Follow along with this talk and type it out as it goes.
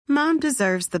Mom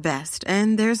deserves the best,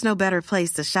 and there's no better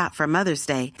place to shop for Mother's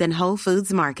Day than Whole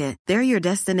Foods Market. They're your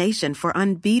destination for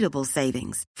unbeatable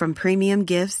savings, from premium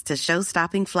gifts to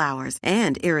show-stopping flowers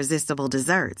and irresistible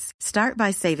desserts. Start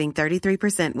by saving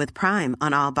 33% with Prime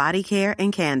on all body care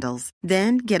and candles.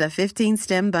 Then get a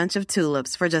 15-stem bunch of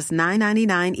tulips for just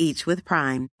 $9.99 each with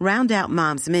Prime. Round out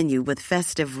Mom's menu with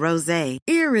festive rosé,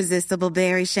 irresistible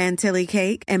berry chantilly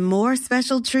cake, and more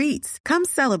special treats. Come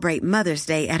celebrate Mother's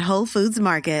Day at Whole Foods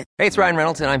Market. Hey, it's Ryan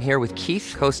Reynolds, and I'm here with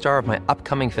Keith, co-star of my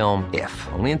upcoming film, If,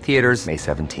 only in theaters May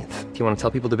 17th. Do you want to tell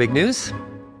people the big news?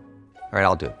 All right,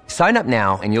 I'll do it. Sign up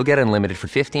now and you'll get unlimited for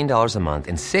 $15 a month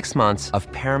and 6 months of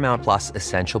Paramount Plus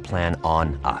Essential Plan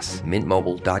on us.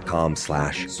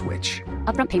 MintMobile.com/switch.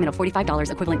 Upfront payment of $45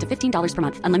 equivalent to $15 per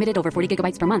month. Unlimited over 40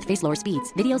 gigabytes per month. Face lower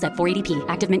speeds. Videos at 480p.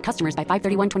 Active Mint customers by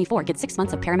 531.24 get 6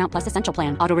 months of Paramount Plus Essential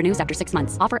Plan. Auto renews after 6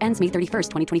 months. Offer ends May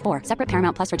 31st, 2024. Separate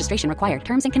Paramount Plus registration required.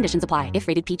 Terms and conditions apply if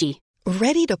rated PG.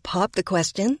 Ready to pop the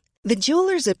question? The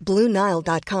jewelers at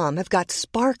BlueNile.com have got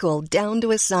sparkle down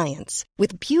to a science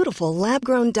with beautiful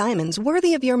lab-grown diamonds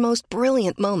worthy of your most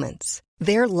brilliant moments.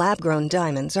 Their lab-grown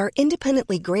diamonds are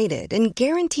independently graded and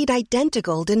guaranteed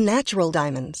identical to natural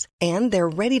diamonds, and they're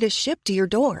ready to ship to your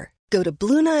door. Go to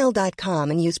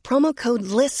BlueNile.com and use promo code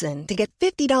LISTEN to get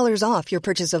 $50 off your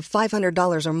purchase of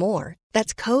 $500 or more.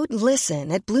 That's code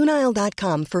LISTEN at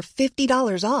BlueNile.com for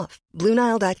 $50 off.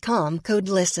 BlueNile.com, code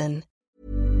LISTEN.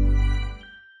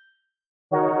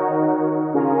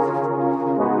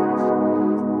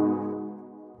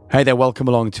 Hey there, welcome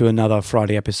along to another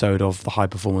Friday episode of the High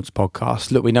Performance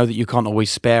Podcast. Look, we know that you can't always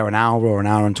spare an hour or an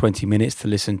hour and 20 minutes to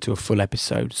listen to a full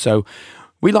episode. So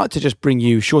we like to just bring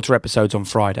you shorter episodes on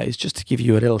Fridays just to give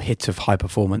you a little hit of high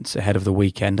performance ahead of the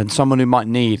weekend. And someone who might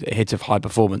need a hit of high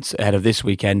performance ahead of this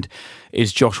weekend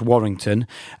is Josh Warrington.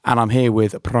 And I'm here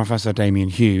with Professor Damien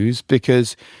Hughes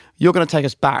because you're going to take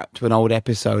us back to an old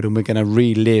episode and we're going to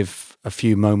relive a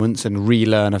few moments and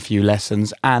relearn a few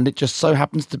lessons. And it just so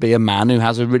happens to be a man who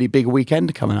has a really big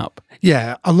weekend coming up.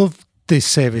 Yeah, I love this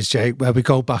series, Jake, where we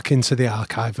go back into the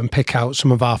archive and pick out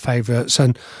some of our favourites.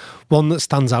 And one that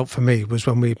stands out for me was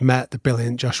when we met the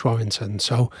brilliant Josh Warrington.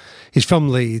 So he's from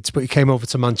Leeds, but he came over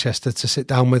to Manchester to sit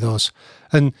down with us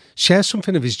and share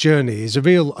something of his journey. He's a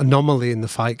real anomaly in the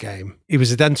fight game. He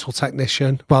was a dental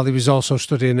technician while he was also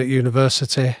studying at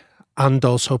university and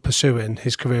also pursuing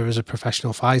his career as a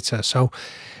professional fighter. So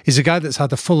he's a guy that's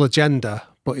had a full agenda,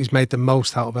 but he's made the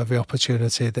most out of every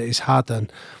opportunity that he's had.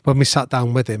 And when we sat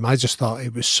down with him, I just thought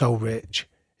it was so rich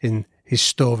in his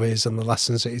stories and the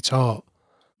lessons that he taught.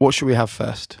 What should we have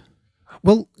first?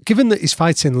 Well, given that he's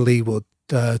fighting Leewood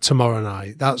tomorrow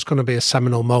night, that's going to be a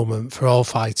seminal moment for all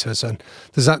fighters. And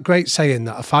there's that great saying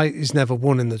that a fight is never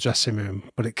won in the dressing room,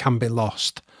 but it can be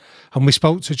lost. And we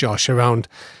spoke to Josh around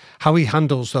how he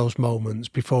handles those moments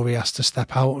before he has to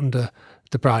step out under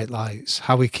the bright lights,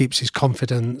 how he keeps his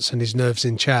confidence and his nerves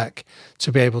in check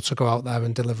to be able to go out there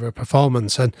and deliver a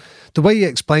performance. And the way he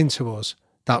explained to us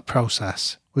that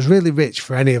process was really rich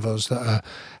for any of us that are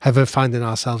ever finding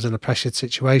ourselves in a pressured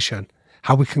situation,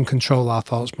 how we can control our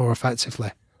thoughts more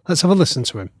effectively. Let's have a listen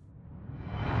to him.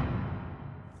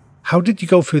 How did you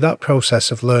go through that process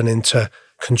of learning to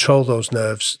control those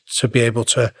nerves to be able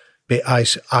to be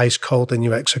ice cold in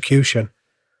your execution?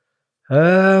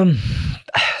 Trying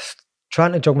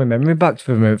to jog my memory back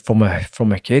from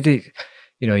a kid.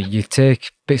 You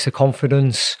take bits of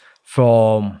confidence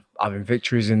from having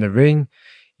victories in the ring.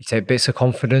 You take bits of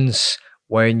confidence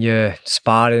when you're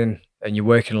sparring and you're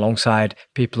working alongside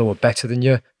people who are better than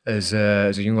you as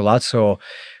a younger lad. So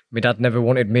my dad never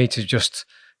wanted me to just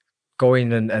go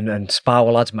in and spar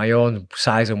with lads my own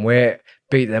size and weight,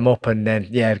 beat them up and then,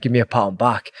 give me a pat on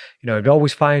back. I'd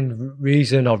always find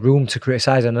reason or room to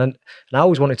criticise and I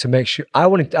always wanted to make sure, I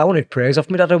wanted praise off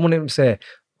my dad. I wanted him to say,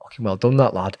 okay, well done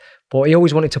that lad. But he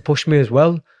always wanted to push me as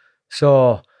well.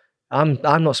 So I'm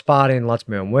not sparring lads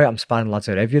my own weight, I'm sparring lads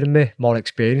that are heavier than me, more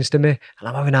experienced than me, and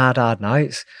I'm having hard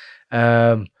nights.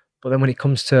 But then when it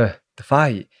comes to the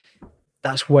fight,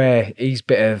 that's where he's a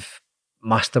bit of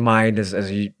mastermind as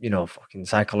a fucking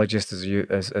psychologist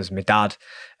as my dad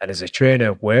and as a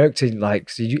trainer worked. He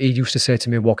used to say to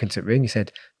me walking to the ring, he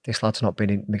said, this lad's not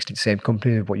been mixed in the same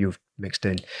company as what you've mixed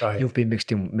in. Right. You've been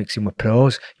mixing with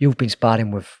pros. You've been sparring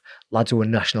with lads who are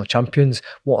national champions.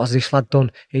 What has this lad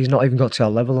done? He's not even got to our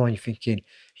level. And you're thinking,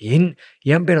 he ain't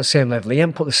been at the same level. He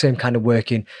ain't put the same kind of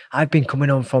work in. I've been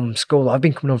coming on from school. I've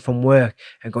been coming on from work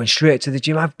and going straight to the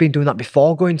gym. I've been doing that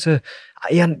before going to...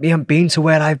 He ain't been to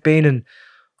where I've been. And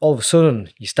all of a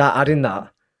sudden, you start adding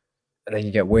that and then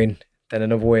you get win, then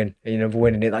another win, and another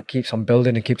win. And that keeps on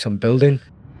building and keeps on building.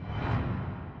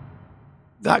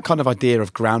 That kind of idea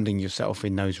of grounding yourself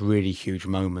in those really huge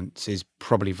moments is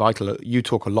probably vital. You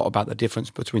talk a lot about the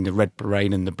difference between the red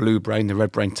brain and the blue brain. The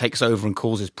red brain takes over and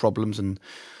causes problems, and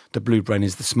the blue brain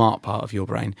is the smart part of your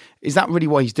brain. Is that really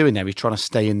what he's doing there? He's trying to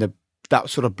stay in that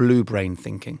sort of blue brain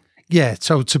thinking? Yeah,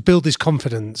 so to build his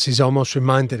confidence, he's almost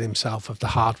reminded himself of the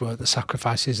hard work, the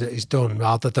sacrifices that he's done,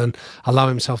 rather than allow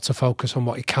himself to focus on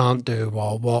what he can't do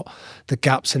or what the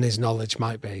gaps in his knowledge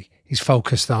might be. He's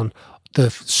focused on the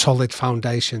solid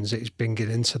foundations that he's bringing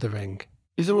into the ring.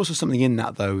 Is there also something in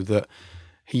that, though, that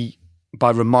he,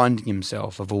 by reminding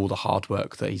himself of all the hard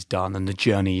work that he's done and the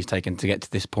journey he's taken to get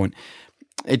to this point,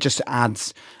 it just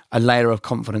adds a layer of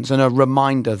confidence and a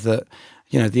reminder that,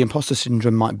 the imposter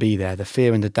syndrome might be there, the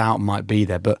fear and the doubt might be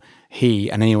there, but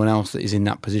he and anyone else that is in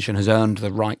that position has earned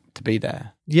the right to be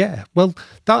there. Yeah, well,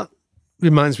 that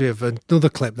reminds me of another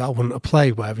clip that I want to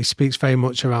play where he speaks very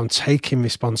much around taking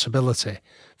responsibility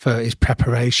for his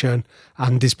preparation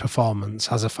and his performance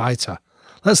as a fighter.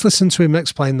 Let's listen to him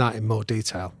explain that in more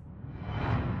detail.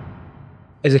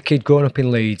 As a kid growing up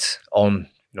in Leeds on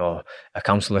a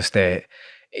council estate,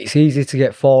 it's easy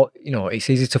to it's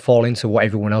easy to fall into what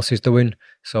everyone else is doing.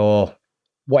 So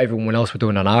what everyone else were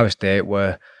doing on our estate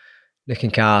were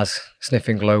nicking cars,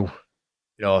 sniffing glue,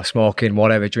 smoking,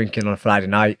 whatever, drinking on a Friday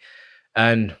night.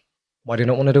 And why do you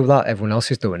not want to do that? Everyone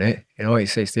else is doing it.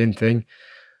 It's the in thing.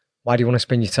 Why do you want to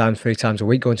spend your time 3 times a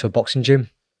week going to a boxing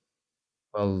gym?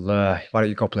 Well, why don't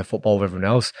you go play football with everyone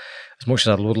else? As much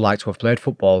as I would like to have played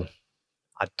football,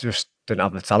 I just didn't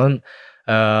have the talent.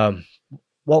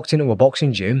 Walked into a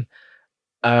boxing gym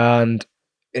and,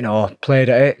 played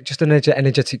at it. Just an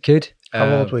energetic kid.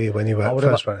 How old were you when you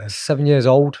first went in? 7 years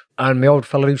old. And my old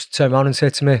fella used to turn around and say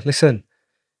to me, listen,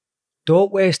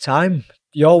 don't waste time.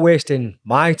 You're wasting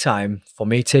my time for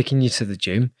me taking you to the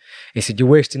gym. He said, you're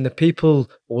wasting the people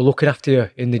who are looking after you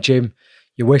in the gym.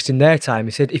 You're wasting their time.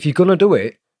 He said, if you're going to do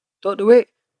it, don't do it.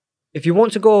 If you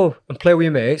want to go and play with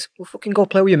your mates, well, fucking go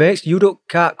play with your mates. You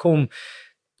can't come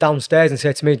downstairs and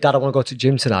say to me, Dad, I want to go to the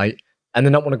gym tonight, and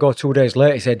then not want to go 2 days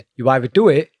later. He said, you either do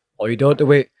it or you don't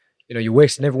do it. You're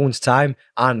wasting everyone's time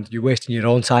and you're wasting your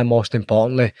own time, most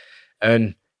importantly.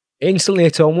 And instantly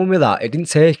hit home with that. It didn't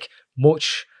take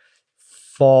much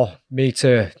for me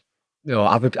to,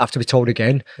 have to be told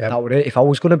again. Yep. That was it. If I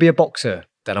was going to be a boxer,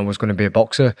 then I was going to be a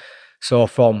boxer. So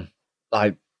from,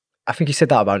 I think he said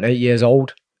that about 8 years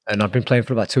old, and I've been playing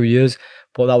for about 2 years,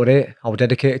 but that was it. I was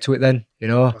dedicated to it then,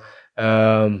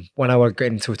 When I was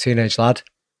getting to a teenage lad,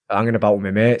 hanging about with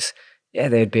my mates,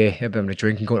 they'd be having a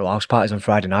drink and going to house parties on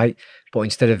Friday night. But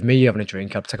instead of me having a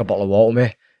drink, I'd take a bottle of water with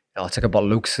me. I'd take a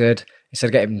bottle of Lucozade. Instead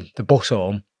of getting the bus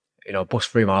home, bus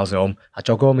 3 miles home, I'd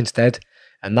jog home instead.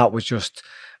 And that was just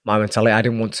my mentality. I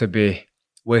didn't want to be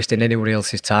wasting anybody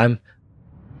else's time.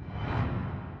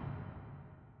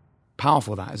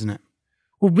 Powerful, that, isn't it?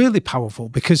 Well, really powerful,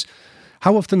 because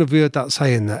how often have we heard that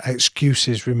saying that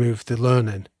excuses remove the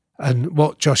learning? And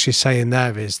what Josh is saying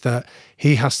there is that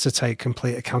he has to take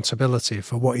complete accountability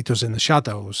for what he does in the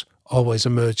shadows always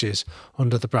emerges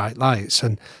under the bright lights.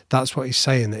 And that's what he's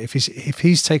saying, that if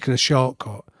he's taken a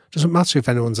shortcut, it doesn't matter if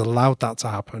anyone's allowed that to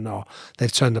happen or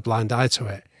they've turned a blind eye to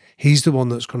it. He's the one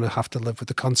that's going to have to live with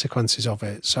the consequences of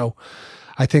it. So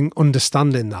I think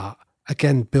understanding that,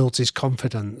 again, builds his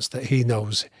confidence that he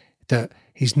knows that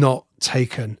he's not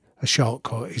taken a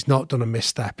shortcut, he's not done a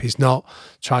misstep, he's not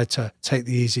tried to take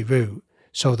the easy route,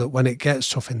 so that when it gets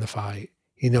tough in the fight,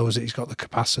 he knows that he's got the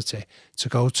capacity to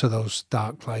go to those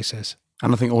dark places.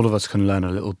 And I think all of us can learn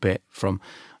a little bit from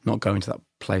not going to that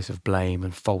place of blame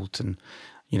and fault and,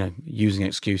 using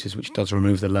excuses, which does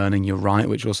remove the learning, you're right,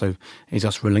 which also is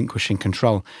us relinquishing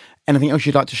control. Anything else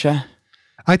you'd like to share?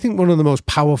 I think one of the most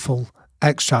powerful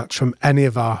extracts from any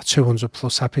of our 200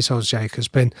 plus episodes, Jake, has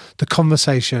been the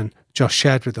conversation Josh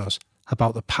shared with us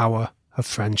about the power of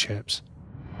friendships.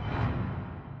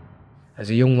 As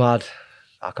a young lad,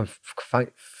 I can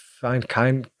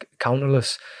find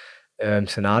countless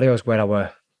scenarios where I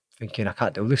were thinking, I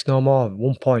can't do this no more. At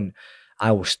one point,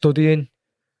 I was studying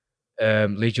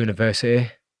Leeds University.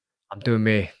 I'm doing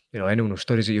anyone who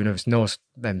studies at university knows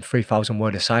them 3,000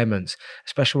 word assignments,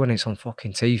 especially when it's on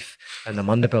fucking teeth and the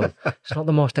mandible. It's not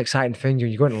the most exciting thing.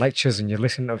 You go into lectures and you're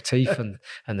listening to teeth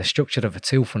and the structure of a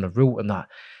tooth and the root and that.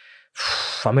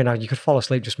 I mean, you could fall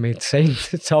asleep just me saying,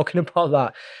 talking about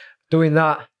that. Doing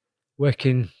that,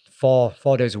 working 4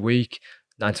 days a week,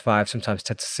 9 to 5, sometimes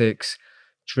 10 to 6,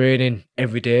 training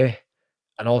every day,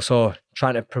 and also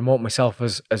trying to promote myself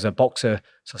as a boxer.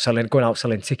 So going out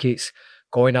selling tickets,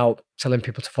 going out telling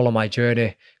people to follow my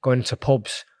journey, going into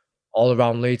pubs all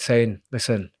around Leeds saying,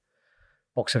 listen,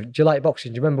 boxer, do you like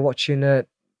boxing? Do you remember watching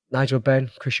Nigel Benn,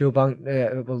 Chris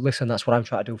Eubank, well, listen, that's what I'm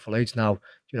trying to do for Leeds now.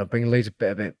 Bring Leeds a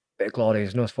bit of glory.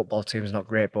 His football team's not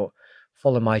great, but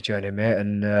follow my journey, mate,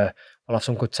 and we'll have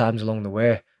some good times along the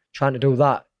way. Trying to do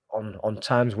that on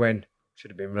times when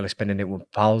should have been really spending it with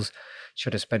pals,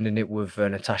 should have spending it with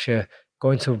Natasha,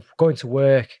 going to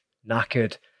work,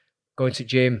 knackered, going to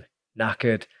gym,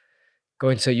 knackered,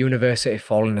 going to university,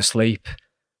 falling asleep,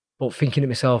 but thinking to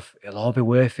myself, it'll all be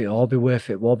worth it, it'll be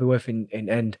worth in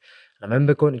end. And I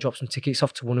remember going to drop some tickets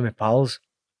off to one of my pals,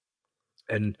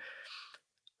 and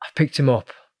I picked him up,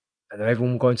 and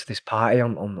everyone going to this party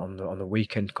on the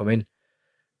weekend coming.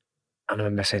 And I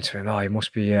remember saying to him, "Oh, you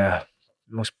must be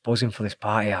buzzing for this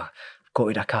party. I'm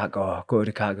gutted I can't go.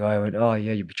 I went, "Oh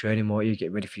yeah, you'll be training more, you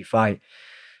getting ready for your fight."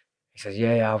 He says,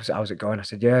 "Yeah, how's it going?" I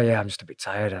said, "Yeah, I'm just a bit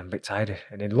tired. I'm a bit tired."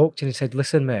 And he looked and he said,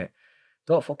 "Listen, mate,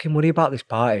 don't fucking worry about this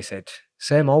party." He said,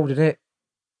 "Same old, isn't it?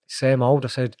 Same old." I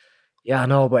said, "Yeah, I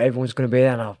know, but everyone's going to be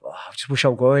there, and I just wish I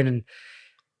was going." And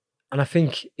I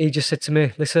think he just said to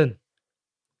me, "Listen,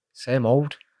 same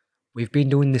old. We've been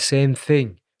doing the same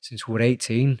thing since we were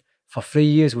 18. For 3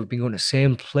 years, we've been going to the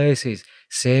same places,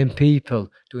 same people,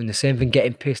 doing the same thing,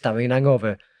 getting pissed, having a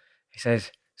hangover." He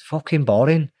says, "It's fucking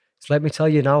boring. So let me tell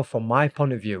you now, from my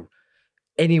point of view,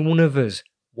 any one of us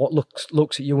what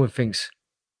looks at you and thinks,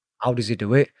 how does he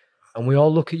do it? And we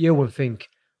all look at you and think,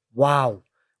 wow,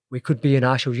 we could be in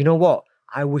our shoes. You know what?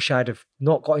 I wish I'd have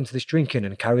not got into this drinking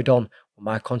and carried on with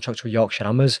my contract with Yorkshire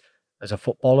Hammers as a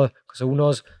footballer, because who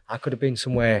knows, I could have been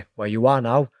somewhere where you are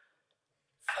now."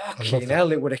 Fucking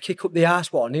hell, it would have kicked up the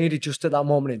arse what I needed just at that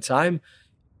moment in time.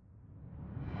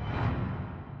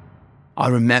 I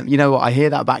remember, you know what, I hear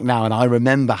that back now, and I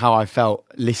remember how I felt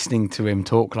listening to him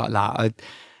talk like that.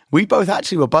 We both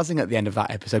actually were buzzing at the end of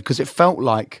that episode, because it felt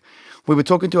like we were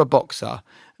talking to a boxer,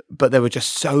 but there were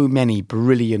just so many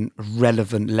brilliant,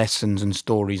 relevant lessons and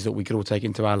stories that we could all take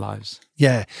into our lives.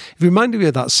 Yeah. It reminded me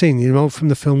of that scene, from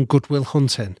the film Good Will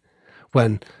Hunting,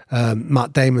 when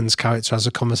Matt Damon's character has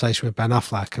a conversation with Ben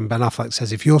Affleck, and Ben Affleck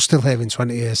says, "If you're still here in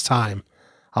 20 years' time,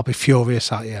 I'll be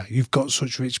furious at you. You've got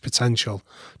such rich potential.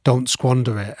 Don't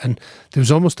squander it." And there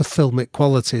was almost a filmic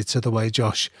quality to the way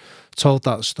Josh told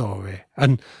that story.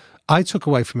 And I took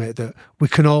away from it that we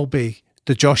can all be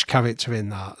the Josh character in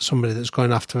that, somebody that's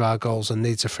going after our goals and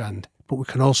needs a friend, but we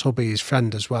can also be his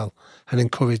friend as well and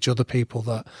encourage other people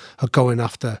that are going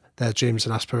after their dreams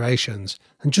and aspirations,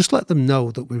 and just let them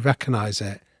know that we recognise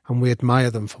it and we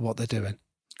admire them for what they're doing.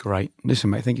 Great.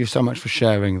 Listen, mate, thank you so much for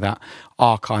sharing that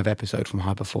archive episode from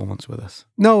High Performance with us.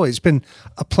 No, it's been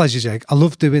a pleasure, Jake. I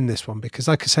love doing this one because,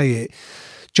 like I say,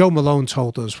 Joe Malone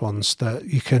told us once that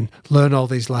you can learn all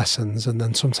these lessons and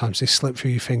then sometimes they slip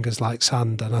through your fingers like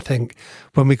sand. And I think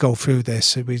when we go through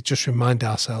this, we just remind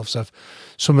ourselves of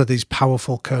some of these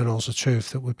powerful kernels of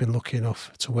truth that we've been lucky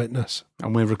enough to witness.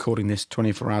 And we're recording this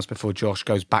 24 hours before Josh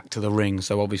goes back to the ring,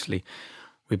 so obviously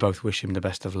we both wish him the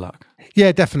best of luck.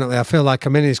 Yeah, definitely. I feel like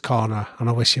I'm in his corner and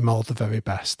I wish him all the very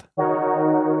best.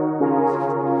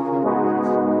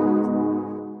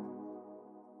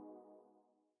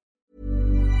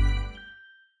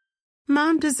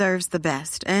 Mom deserves the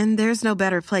best, and there's no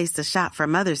better place to shop for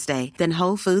Mother's Day than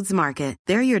Whole Foods Market.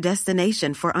 They're your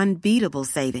destination for unbeatable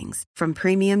savings, from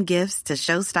premium gifts to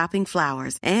show-stopping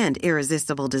flowers and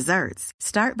irresistible desserts.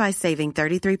 Start by saving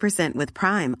 33% with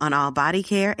Prime on all body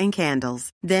care and candles.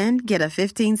 Then get a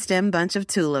 15-stem bunch of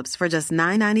tulips for just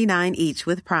 $9.99 each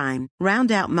with Prime.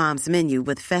 Round out Mom's menu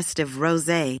with festive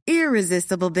rosé,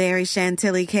 irresistible berry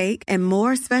chantilly cake, and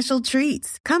more special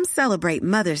treats. Come celebrate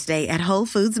Mother's Day at Whole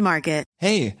Foods Market.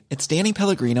 Hey, it's Danny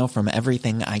Pellegrino from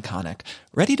Everything Iconic.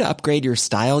 Ready to upgrade your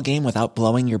style game without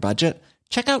blowing your budget?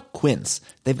 Check out Quince.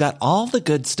 They've got all the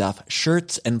good stuff,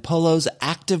 shirts and polos,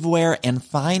 activewear, and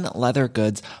fine leather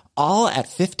goods, all at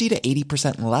 50 to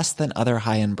 80% less than other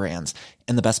high-end brands.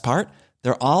 And the best part?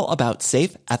 They're all about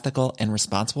safe, ethical, and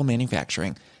responsible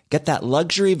manufacturing. Get that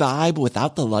luxury vibe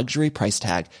without the luxury price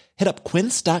tag. Hit up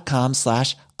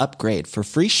quince.com/upgrade for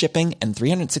free shipping and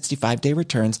 365-day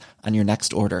returns on your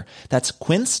next order. That's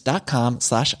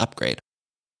quince.com/upgrade.